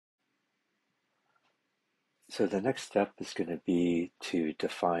So the next step is going to be to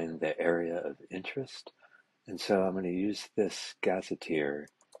define the area of interest. And so I'm going to use this gazetteer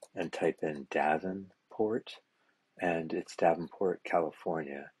and type in Davenport, and it's Davenport,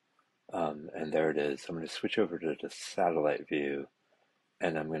 California. And there it is. I'm going to switch over to the satellite view,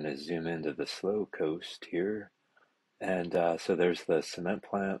 and I'm going to zoom into the slow coast here. And so there's the cement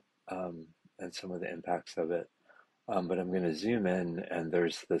plant and some of the impacts of it. But I'm going to zoom in, and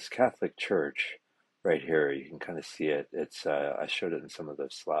there's this Catholic church right here. You can kind of see it. It's I showed it in some of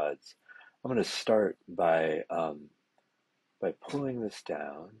those slides. I'm going to start by pulling this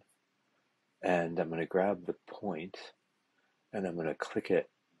down, and I'm going to grab the point, and I'm going to click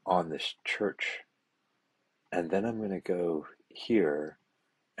it on this church, and then I'm going to go here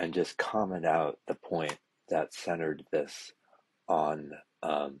and just comment out the point that centered this on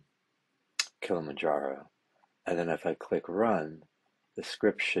Kilimanjaro. And then if I click run, the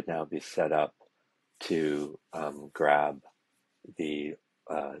script should now be set up to grab the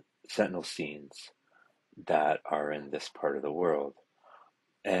sentinel scenes that are in this part of the world.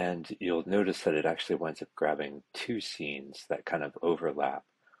 And you'll notice that it actually winds up grabbing two scenes that kind of overlap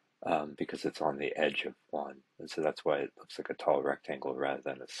because it's on the edge of one. And so that's why it looks like a tall rectangle rather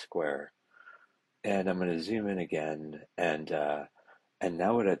than a square. And I'm going to zoom in again. And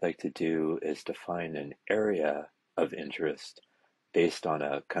now what I'd like to do is define an area of interest based on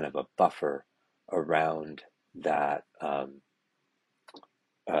a kind of a buffer around that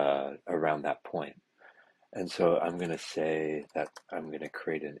around that point. And so I'm going to say that I'm going to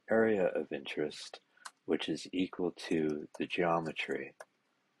create an area of interest which is equal to the geometry.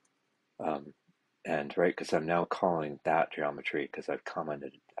 Um, and right, because I'm now calling that geometry because I've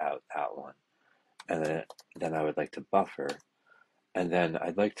commented out that one. And then I would like to buffer. And then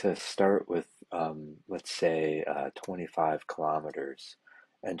I'd like to start with, let's say, 25 kilometers.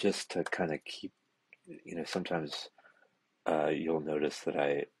 And just to kind of keep, sometimes you'll notice that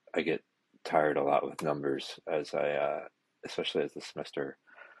I get tired a lot with numbers especially as the semester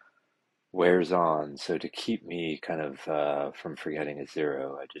wears on. So to keep me kind of from forgetting a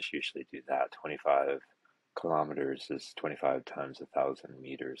zero, I just usually do that. 25 kilometers is 25 times 1,000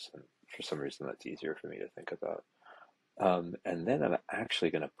 meters. And for some reason, that's easier for me to think about. And then I'm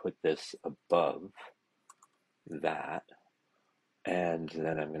actually going to put this above that. And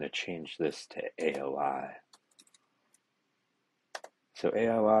then I'm going to change this to AOI. So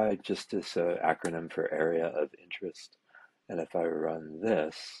AOI just is an acronym for area of interest. And if I run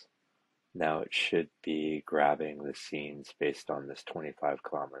this, now it should be grabbing the scenes based on this 25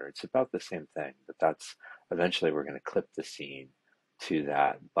 kilometer. It's about the same thing, but that's eventually we're going to clip the scene to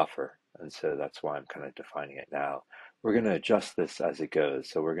that buffer. And so that's why I'm kind of defining it now. We're going to adjust this as it goes.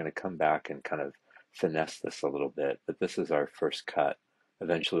 So we're going to come back and kind of finesse this a little bit, but this is our first cut.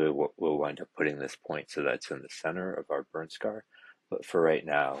 Eventually we'll wind up putting this point so that's in the center of our burn scar. But for right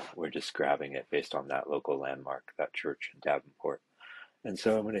now, we're just grabbing it based on that local landmark, that church in Davenport. And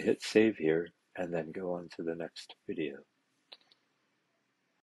so I'm going to hit save here and then go on to the next video.